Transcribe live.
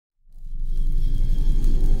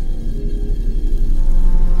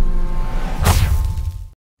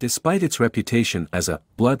Despite its reputation as a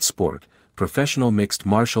blood sport, professional mixed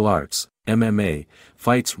martial arts, MMA,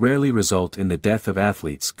 fights rarely result in the death of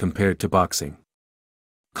athletes compared to boxing.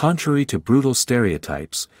 Contrary to brutal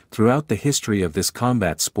stereotypes, throughout the history of this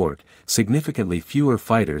combat sport, significantly fewer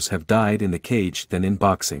fighters have died in the cage than in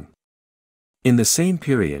boxing. In the same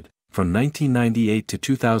period, from 1998 to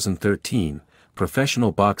 2013,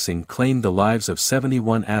 professional boxing claimed the lives of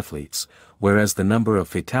 71 athletes, whereas the number of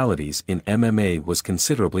fatalities in MMA was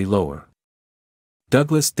considerably lower.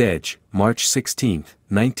 Douglas Dedge, March 16,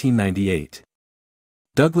 1998.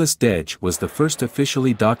 Douglas Dedge was the first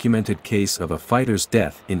officially documented case of a fighter's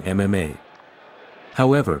death in MMA.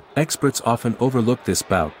 However, experts often overlook this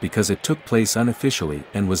bout because it took place unofficially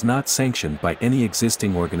and was not sanctioned by any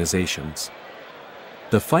existing organizations.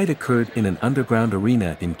 The fight occurred in an underground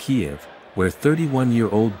arena in Kiev, where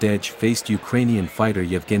 31-year-old Dedge faced Ukrainian fighter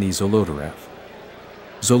Yevgeny Zolotarev.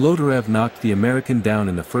 Zolotarev knocked the American down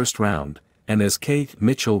in the first round, and as Keith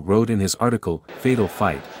Mitchell wrote in his article, Fatal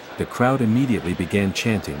Fight, the crowd immediately began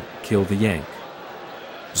chanting, "Kill the Yank."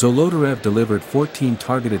 Zolotarev delivered 14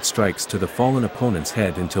 targeted strikes to the fallen opponent's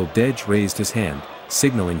head until Dedge raised his hand,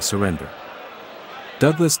 signaling surrender.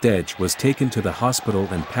 Douglas Dedge was taken to the hospital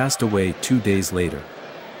and passed away 2 days later.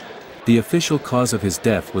 The official cause of his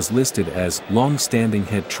death was listed as long-standing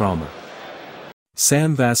head trauma.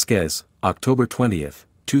 Sam Vasquez, October 20,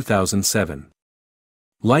 2007.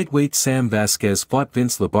 Lightweight Sam Vasquez fought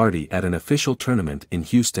Vince Lombardi at an official tournament in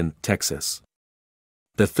Houston, Texas.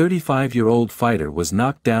 The 35-year-old fighter was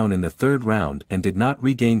knocked down in the third round and did not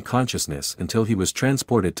regain consciousness until he was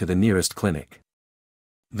transported to the nearest clinic.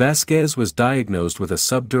 Vasquez was diagnosed with a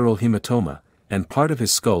subdural hematoma, and part of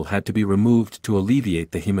his skull had to be removed to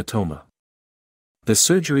alleviate the hematoma. The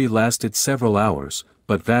surgery lasted several hours,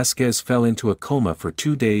 but Vasquez fell into a coma for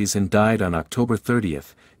 2 days and died on October 30,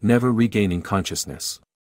 never regaining consciousness.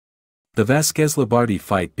 The Vasquez-Lombardi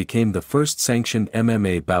fight became the first sanctioned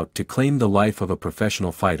MMA bout to claim the life of a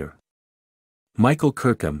professional fighter. Michael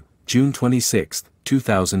Kirkham, June 26,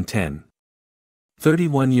 2010.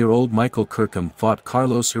 31-year-old Michael Kirkham fought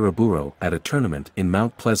Carlos Iraburo at a tournament in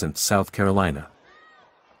Mount Pleasant, South Carolina.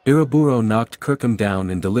 Iraburo knocked Kirkham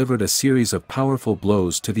down and delivered a series of powerful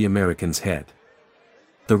blows to the American's head.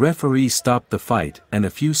 The referee stopped the fight, and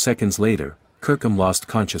a few seconds later, Kirkham lost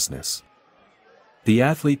consciousness. The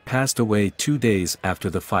athlete passed away 2 days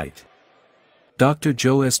after the fight. Dr.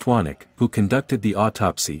 Joe Estwanek, who conducted the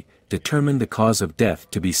autopsy, determined the cause of death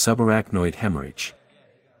to be subarachnoid hemorrhage.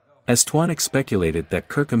 Estwanek speculated that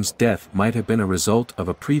Kirkham's death might have been a result of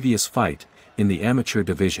a previous fight. In the amateur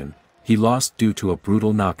division, he lost due to a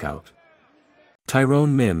brutal knockout.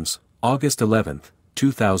 Tyrone Mims, August 11,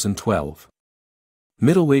 2012.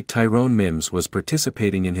 Middleweight Tyrone Mims was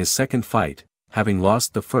participating in his second fight, having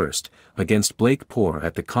lost the first, against Blake Poore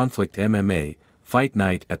at the Conflict MMA, Fight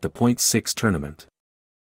Night at the .6 tournament.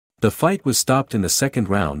 The fight was stopped in the second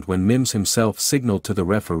round when Mims himself signaled to the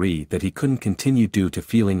referee that he couldn't continue due to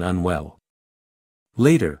feeling unwell.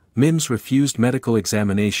 Later, Mims refused medical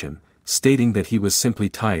examination, stating that he was simply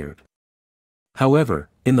tired. However,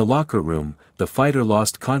 in the locker room, the fighter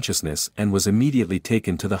lost consciousness and was immediately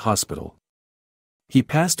taken to the hospital. He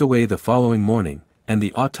passed away the following morning, and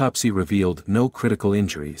the autopsy revealed no critical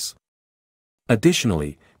injuries.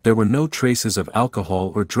 Additionally, there were no traces of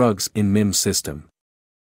alcohol or drugs in Mims' system.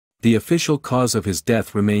 The official cause of his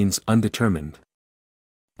death remains undetermined.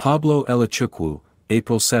 Pablo Elochukwu,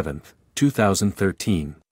 April 7,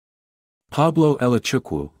 2013. Pablo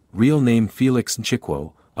Elochukwu, real name Felix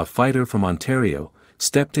Nchikwo, a fighter from Ontario,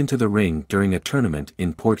 stepped into the ring during a tournament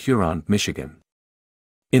in Port Huron, Michigan.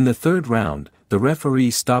 In the third round, the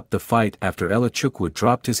referee stopped the fight after Elochukwu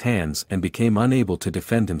dropped his hands and became unable to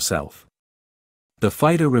defend himself. The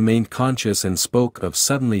fighter remained conscious and spoke of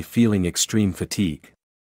suddenly feeling extreme fatigue.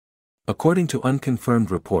 According to unconfirmed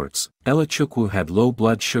reports, Elochukwu had low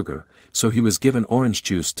blood sugar, so he was given orange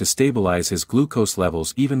juice to stabilize his glucose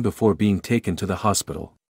levels even before being taken to the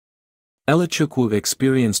hospital. Elochukwu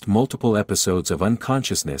experienced multiple episodes of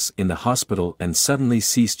unconsciousness in the hospital and suddenly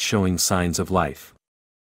ceased showing signs of life.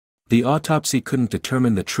 The autopsy couldn't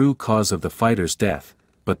determine the true cause of the fighter's death,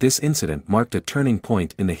 but this incident marked a turning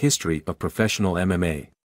point in the history of professional MMA.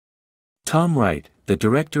 Tom Wright, the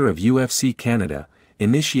director of UFC Canada,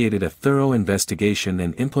 initiated a thorough investigation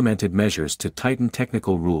and implemented measures to tighten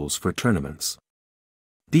technical rules for tournaments.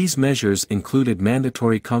 These measures included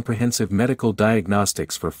mandatory comprehensive medical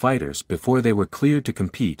diagnostics for fighters before they were cleared to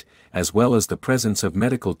compete, as well as the presence of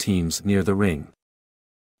medical teams near the ring.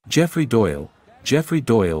 Geoffrey Doyle, Geoffrey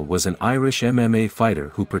Doyle was an Irish MMA fighter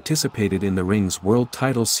who participated in the ring's World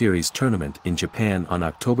Title Series tournament in Japan on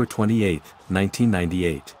October 28,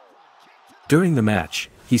 1998. During the match,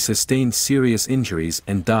 he sustained serious injuries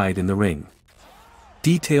and died in the ring.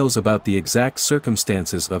 Details about the exact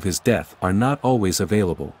circumstances of his death are not always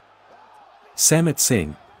available. Sumit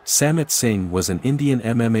Singh was an Indian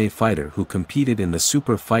MMA fighter who competed in the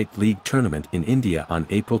Super Fight League tournament in India on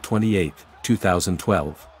April 28,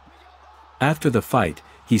 2012. After the fight,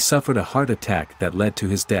 he suffered a heart attack that led to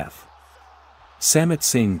his death. Sumit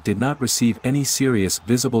Singh did not receive any serious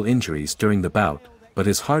visible injuries during the bout, but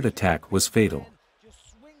his heart attack was fatal.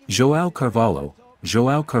 João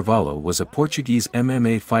Carvalho was a Portuguese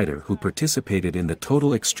MMA fighter who participated in the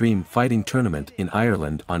Total Extreme Fighting Tournament in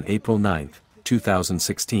Ireland on April 9,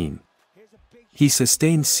 2016. He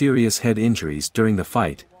sustained serious head injuries during the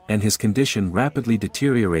fight, and his condition rapidly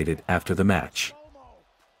deteriorated after the match.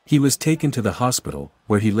 He was taken to the hospital,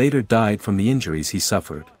 where he later died from the injuries he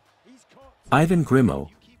suffered. Ivan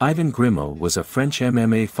Grimaud was a French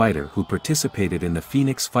MMA fighter who participated in the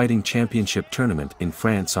Phoenix Fighting Championship tournament in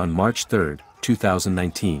France on March 3,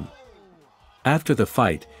 2019. After the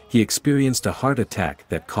fight, he experienced a heart attack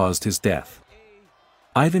that caused his death.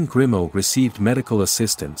 Ivan Grimaud received medical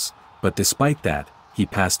assistance, but despite that, he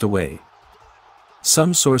passed away.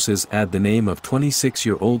 Some sources add the name of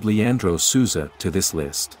 26-year-old Liandro Souza to this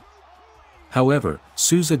list. However,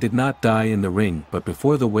 Souza did not die in the ring but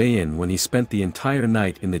before the weigh-in when he spent the entire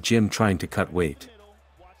night in the gym trying to cut weight.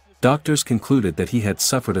 Doctors concluded that he had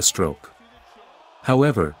suffered a stroke.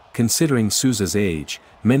 However, considering Souza's age,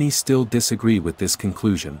 many still disagree with this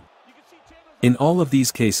conclusion. In all of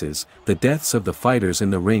these cases, the deaths of the fighters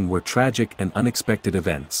in the ring were tragic and unexpected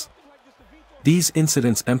events. These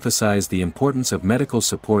incidents emphasize the importance of medical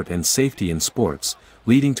support and safety in sports,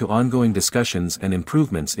 leading to ongoing discussions and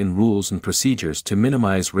improvements in rules and procedures to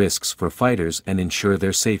minimize risks for fighters and ensure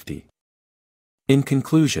their safety. In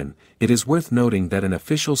conclusion, it is worth noting that an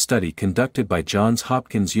official study conducted by Johns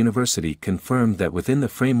Hopkins University confirmed that within the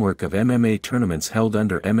framework of MMA tournaments held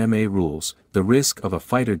under MMA rules, the risk of a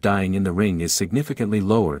fighter dying in the ring is significantly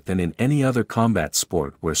lower than in any other combat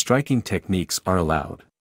sport where striking techniques are allowed.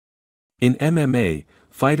 In MMA,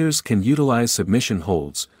 fighters can utilize submission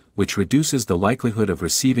holds, which reduces the likelihood of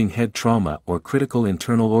receiving head trauma or critical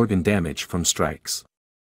internal organ damage from strikes.